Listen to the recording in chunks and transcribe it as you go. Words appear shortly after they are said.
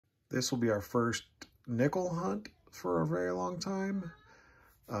This will be our first nickel hunt for a very long time.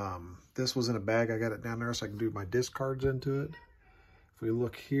 This was in a bag. I got it down there so I can do my discards into it. If we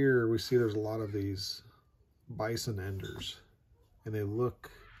look here, we see there's a lot of these bison enders, and they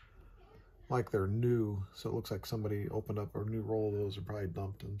look like they're new. So it looks like somebody opened up a new roll of those and probably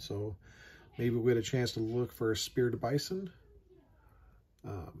dumped them. So maybe we had a chance to look for a speared bison.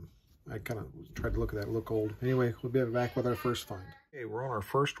 I kind of tried to look at that, look old. Anyway, we'll be back with our first find. Okay, we're on our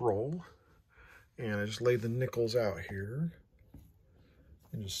first roll, and I just laid the nickels out here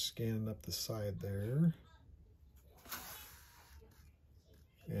and just scanning up the side there,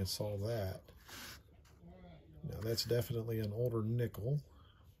 and saw that. Now that's definitely an older nickel.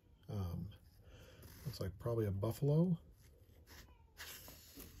 Looks like probably a buffalo.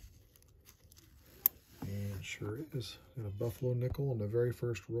 And sure is. Got a buffalo nickel on the very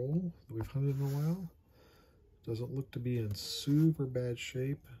first roll that we've hunted in a while. Doesn't look to be in super bad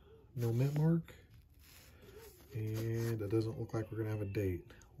shape. No mint mark. And it doesn't look like we're going to have a date.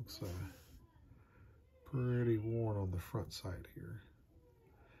 Looks pretty worn on the front side here.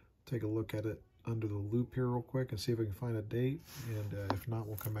 Take a look at it under the loop here real quick and see if we can find a date. And if not,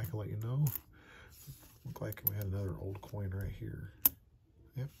 we'll come back and let you know. Look like we had another old coin right here.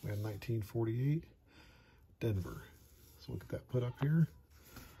 Yep, we had 1948 Denver. So we'll get that put up here.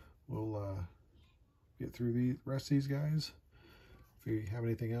 We'll get through the rest of these guys. If we have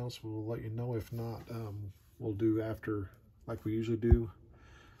anything else, we'll let you know. If not, we'll do after, like we usually do,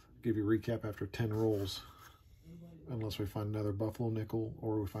 give you a recap after 10 rolls. Unless we find another buffalo nickel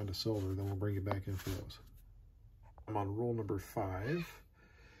or we find a silver, then we'll bring you back in for those. I'm on roll number 5,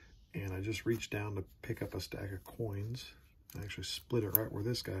 and I just reached down to pick up a stack of coins. I actually split it right where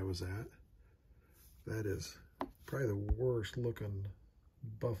this guy was at. That is probably the worst looking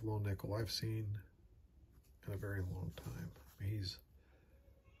buffalo nickel I've seen in a very long time. He's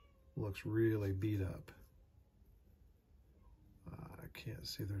looks really beat up. I can't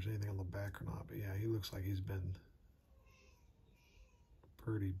see if there's anything on the back or not, but yeah, he looks like he's been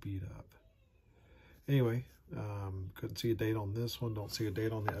pretty beat up. Anyway, couldn't see a date on this one, don't see a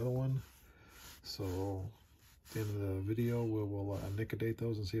date on the other one. So at the end of the video, we'll nicodate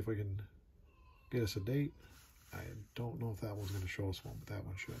those and see if we can get us a date. I don't know if that one's going to show us one, but that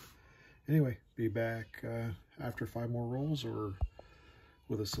one should. Anyway, be back after 5 more rolls or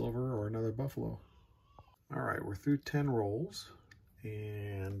with a silver or another buffalo. All right, we're through 10 rolls.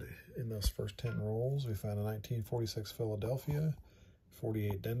 And in those first 10 rolls, we found a 1946 Philadelphia,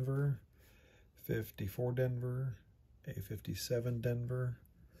 48 Denver, 54 Denver, a 57 Denver.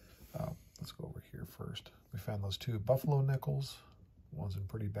 Let's go over here first. We found those 2 buffalo nickels. One's in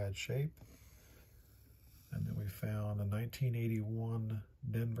pretty bad shape. And then we found a 1981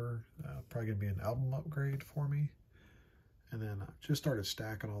 Denver, probably gonna be an album upgrade for me. And then I just started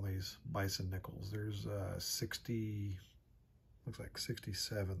stacking all these bison nickels. There's 60, looks like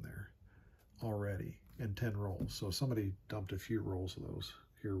 67 there already in 10 rolls. So somebody dumped a few rolls of those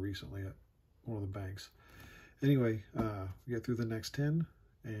here recently at one of the banks. Anyway, we get through the next 10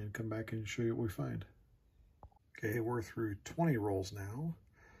 and come back and show you what we find. Okay, we're through 20 rolls now.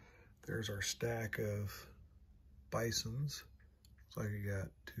 There's our stack of bisons. Looks like you got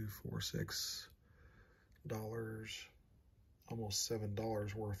 $2, $4, $6, almost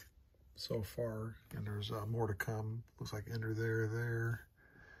 $7 worth so far, and there's more to come. Looks like ender there,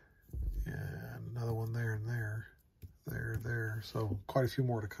 and another one there and there. So quite a few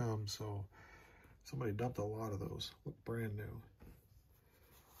more to come. So somebody dumped a lot of those. Look brand new.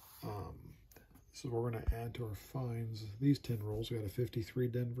 This is what we're going to add to our finds. These 10 rolls, we got a 53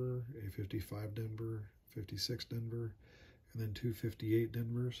 Denver, a 55 Denver, 56 Denver, and then 2 58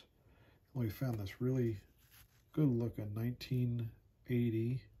 Denvers. And we found this really good looking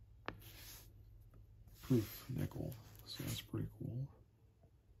 1980 proof nickel. So that's pretty cool.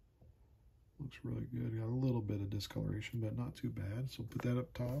 Looks really good. Got a little bit of discoloration, but not too bad. So put that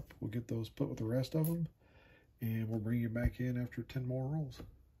up top. We'll get those put with the rest of them, and we'll bring you back in after 10 more rolls.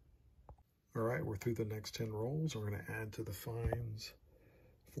 All right, we're through the next 10 rolls. We're going to add to the finds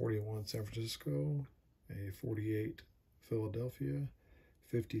 41 San Francisco, a 48 Philadelphia,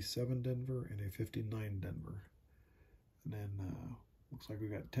 57 Denver, and a 59 Denver. And then looks like we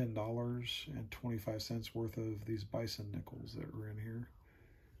got $10.25 worth of these bison nickels that were in here.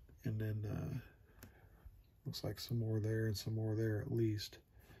 And then looks like some more there and some more there at least.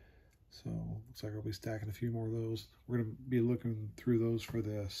 So looks like I'll be stacking a few more of those. We're going to be looking through those for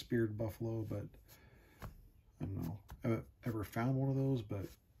the speared buffalo, but I don't know. I haven't ever found one of those, but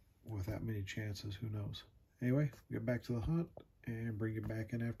with that many chances, who knows? Anyway, we'll get back to the hunt and bring you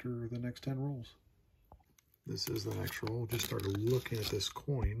back in after the next 10 rolls. This is the next roll. Just started looking at this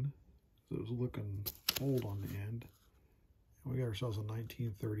coin. So it was looking old on the end. And we got ourselves a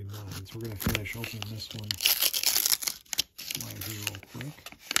 1939. So we're going to finish opening this one real quick.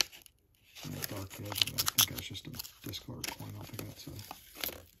 That dark edge, I think that's just a discard coin. I don't think that's a,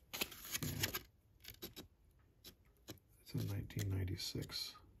 yeah. It's a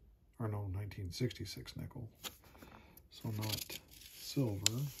 1996, or no, 1966 nickel. So not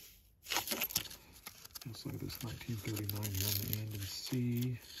silver. Let's look at this 1939 here on the end and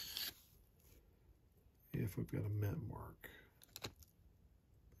see if we've got a mint mark.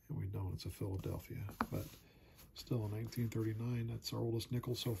 And we don't, it's a Philadelphia, but still a 1939. That's our oldest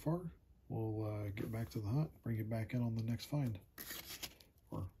nickel so far. We'll get back to the hunt, bring it back in on the next find.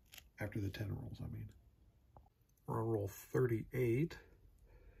 Or after the 10 rolls, I mean. We're on roll 38.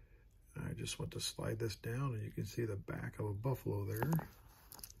 I just want to slide this down and you can see the back of a buffalo there.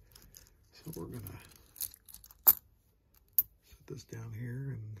 So we're gonna set this down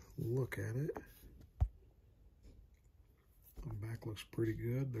here and look at it. The back looks pretty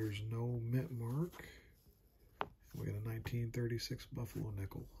good. There's no mint mark. We got a 1936 buffalo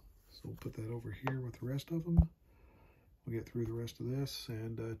nickel. So we'll put that over here with the rest of them. We'll get through the rest of this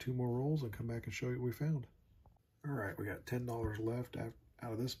and 2 more rolls and come back and show you what we found. All right, we got $10 left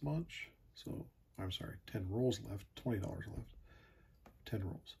out of this bunch. So, I'm sorry, 10 rolls left, $20 left, 10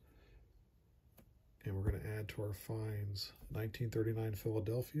 rolls. And we're going to add to our finds 1939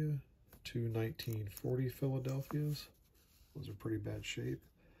 Philadelphia, 2 1940 Philadelphias. Those are pretty bad shape.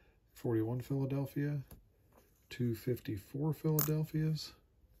 41 Philadelphia, 2 54 Philadelphias.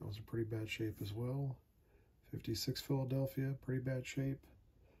 Those are pretty bad shape as well. 56 Philadelphia, pretty bad shape.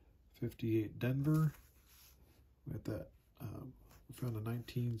 58 Denver. We got that. We found a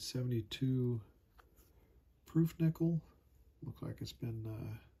 1972 proof nickel. Looks like it's been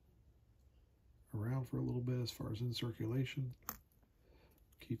around for a little bit as far as in circulation.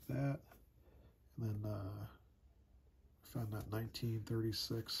 Keep that. And then found that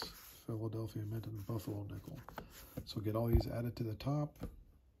 1936 Philadelphia Minted Buffalo nickel. So get all these added to the top.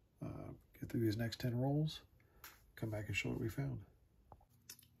 Get through these next 10 rolls. Come back and show what we found.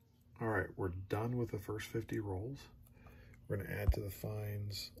 All right, we're done with the first 50 rolls. We're going to add to the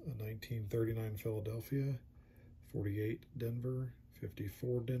finds a 1939 Philadelphia, 48 Denver,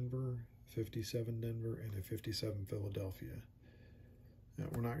 54 Denver, 57 Denver, and a 57 Philadelphia. Now,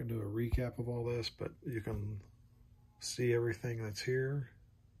 we're not going to do a recap of all this, but you can see everything that's here.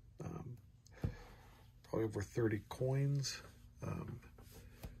 Probably over 30 coins.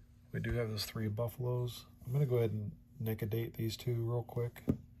 We do have those 3 buffaloes. I'm going to go ahead and nick a date these 2 real quick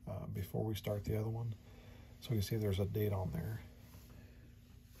before we start the other one. So you can see there's a date on there.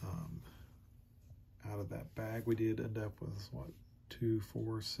 Out of that bag, we did end up with, what, 2,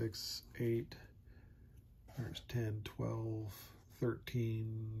 4, 6, 8. There's 10, 12,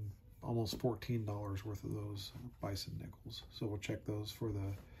 13, almost $14 worth of those bison nickels. So we'll check those for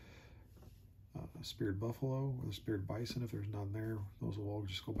the speared buffalo or the speared bison. If there's none there, those will all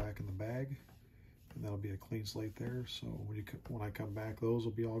just go back in the bag, and that'll be a clean slate there. So when I come back, those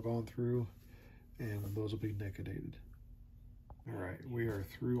will be all gone through, and those will be liquidated. All right, we are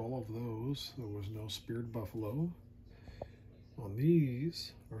through all of those. There was no speared buffalo. On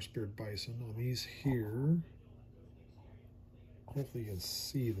these, or speared bison, on these here, hopefully you can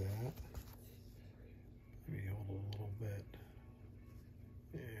see that. Maybe hold a little bit.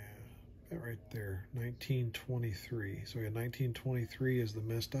 Yeah, that right there, 1923. So we got 1923 is the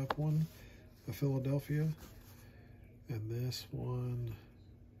messed up one, the Philadelphia. And this one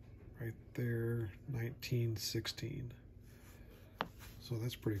right there, 1916. So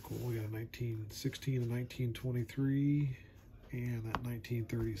that's pretty cool. We got a 1916 and 1923 and that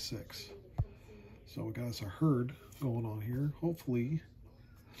 1936. So we got us a herd going on here. Hopefully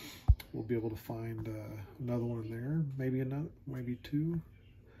we'll be able to find another one in there, maybe 2.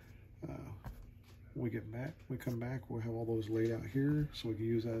 We come back, we'll have all those laid out here so we can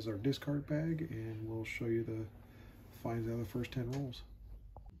use that as our discard bag, and we'll show you the finds out of the first 10 rolls.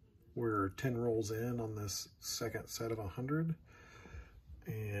 We're 10 rolls in on this second set of 100,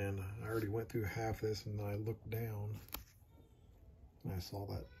 and I already went through half this, and then I looked down and I saw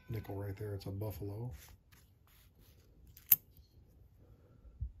that nickel right there. It's a buffalo.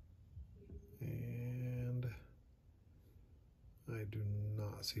 And I do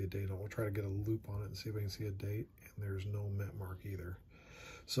not see a date on it. We'll try to get a loop on it and see if we can see a date, and there's no mint mark either.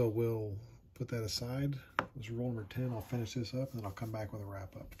 So we'll put that aside. This is roll number 10. I'll finish this up, and then I'll come back with a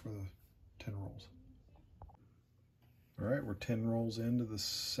wrap up for the 10 rolls. All right, we're 10 rolls into the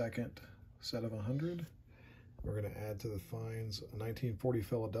second set of 100, We're going to add to the finds a 1940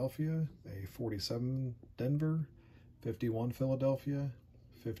 Philadelphia, a 47 Denver, 51 Philadelphia,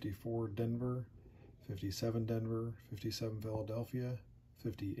 54 Denver, 57 Denver, 57 Philadelphia,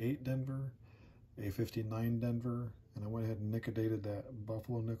 58 Denver, a 59 Denver, and I went ahead and nickel-dated that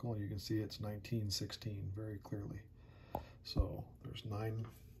Buffalo nickel, and you can see it's 1916 very clearly. So there's 9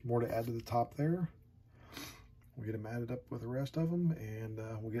 more to add to the top there. We'll get them added up with the rest of them, and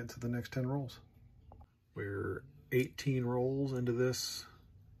we'll get into the next 10 rolls. We're 18 rolls into this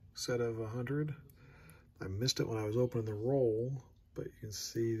set of 100. I missed it when I was opening the roll, but you can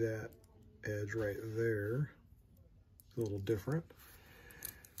see that edge right there. It's a little different.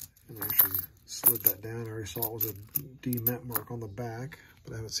 And I actually slid that down. I already saw it was a D mint mark on the back,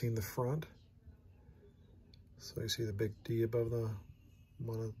 but I haven't seen the front. So you see the big D above the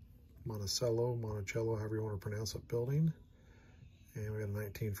Monticello, however you want to pronounce that building. And we got a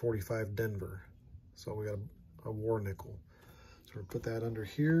 1945 Denver. So we got a war nickel. So we'll put that under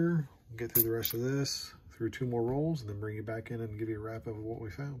here, get through the rest of this, through 2 more rolls, and then bring you back in and give you a wrap up of what we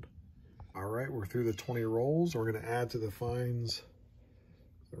found. All right, we're through the 20 rolls. We're gonna add to the finds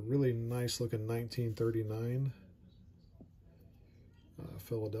a really nice looking 1939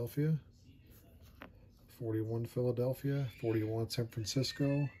 Philadelphia, 41 Philadelphia, 41 San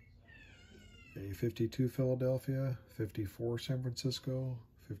Francisco, a 52 Philadelphia, 54 San Francisco,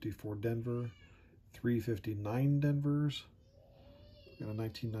 54 Denver, 359 Denvers. Got a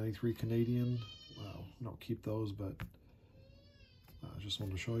 1993 Canadian. Wow, don't keep those, but just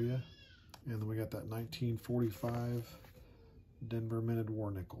wanted to show you. And then we got that 1945 Denver minted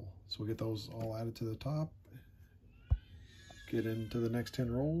war nickel. So we'll get those all added to the top, get into the next 10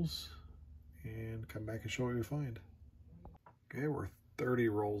 rolls, and come back and show what we find. Okay, we're 30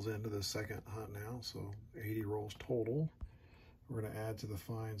 rolls into the second hunt now, so 80 rolls total. We're going to add to the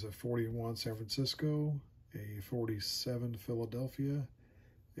finds a 41 San Francisco, a 47 Philadelphia,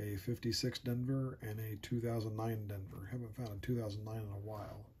 a 56 Denver, and a 2009 Denver. Haven't found a 2009 in a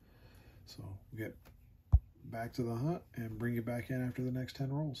while. So we'll get back to the hunt and bring you back in after the next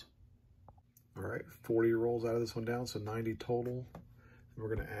 10 rolls. All right, 40 rolls out of this one down, so 90 total. And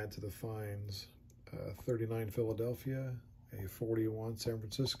we're going to add to the finds 39 Philadelphia, a 41 San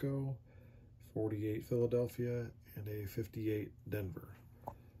Francisco, 48 Philadelphia, and a 58 Denver.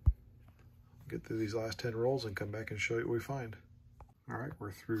 Get through these last 10 rolls and come back and show you what we find. All right,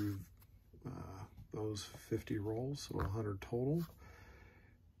 we're through those 50 rolls, so 100 total.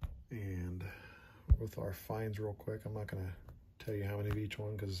 And with our finds real quick, I'm not going to tell you how many of each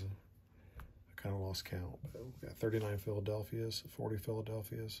one because I kind of lost count. But we got 39 Philadelphias, 40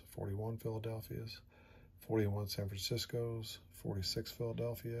 Philadelphias, 41 Philadelphias, 41 San Franciscos, 46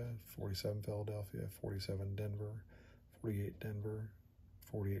 Philadelphia, 47 Philadelphia, 47 Denver, 48 Denver,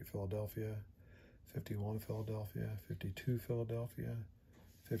 48 Philadelphia, 51 Philadelphia, 52 Philadelphia,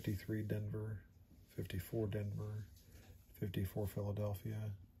 53 Denver, 54 Denver, 54 Philadelphia,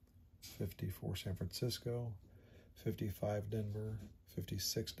 54 San Francisco, 55 Denver,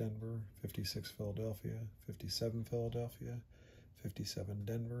 56 Denver, 56 Philadelphia, 57 Philadelphia, 57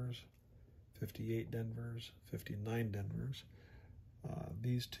 Denvers, 58 Denvers, 59 Denvers.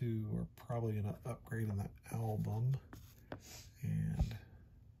 These two are probably going to upgrade in the album, and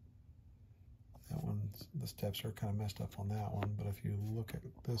that one, the steps are kind of messed up on that one, but if you look at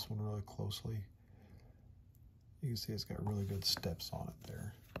this one really closely, you can see it's got really good steps on it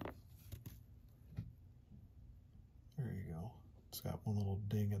there. There you go. It's got one little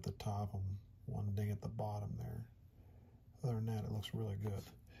ding at the top and one ding at the bottom there. Other than that, it looks really good.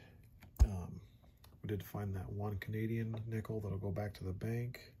 We did find that one Canadian nickel that'll go back to the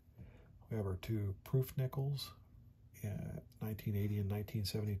bank. We have our 2 proof nickels, 1980 and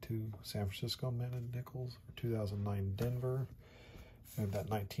 1972 San Francisco minted nickels, 2009 Denver. We have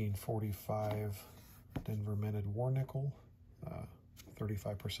that 1945 Denver minted war nickel,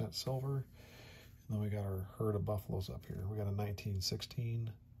 35% silver. And then we got our herd of buffaloes up here. We got a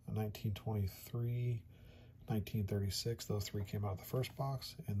 1916, a 1923, 1936, those 3 came out of the first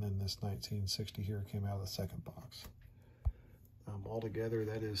box, and then this 1960 here came out of the second box. Altogether,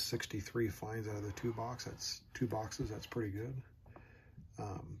 that is 63 finds out of the 2 boxes. That's 2 boxes, that's pretty good.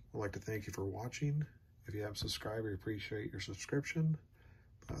 I'd like to thank you for watching. If you haven't subscribed, we appreciate your subscription.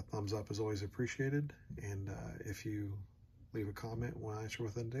 Thumbs up is always appreciated, and if you leave a comment, we'll answer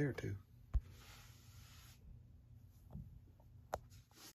within a day or 2.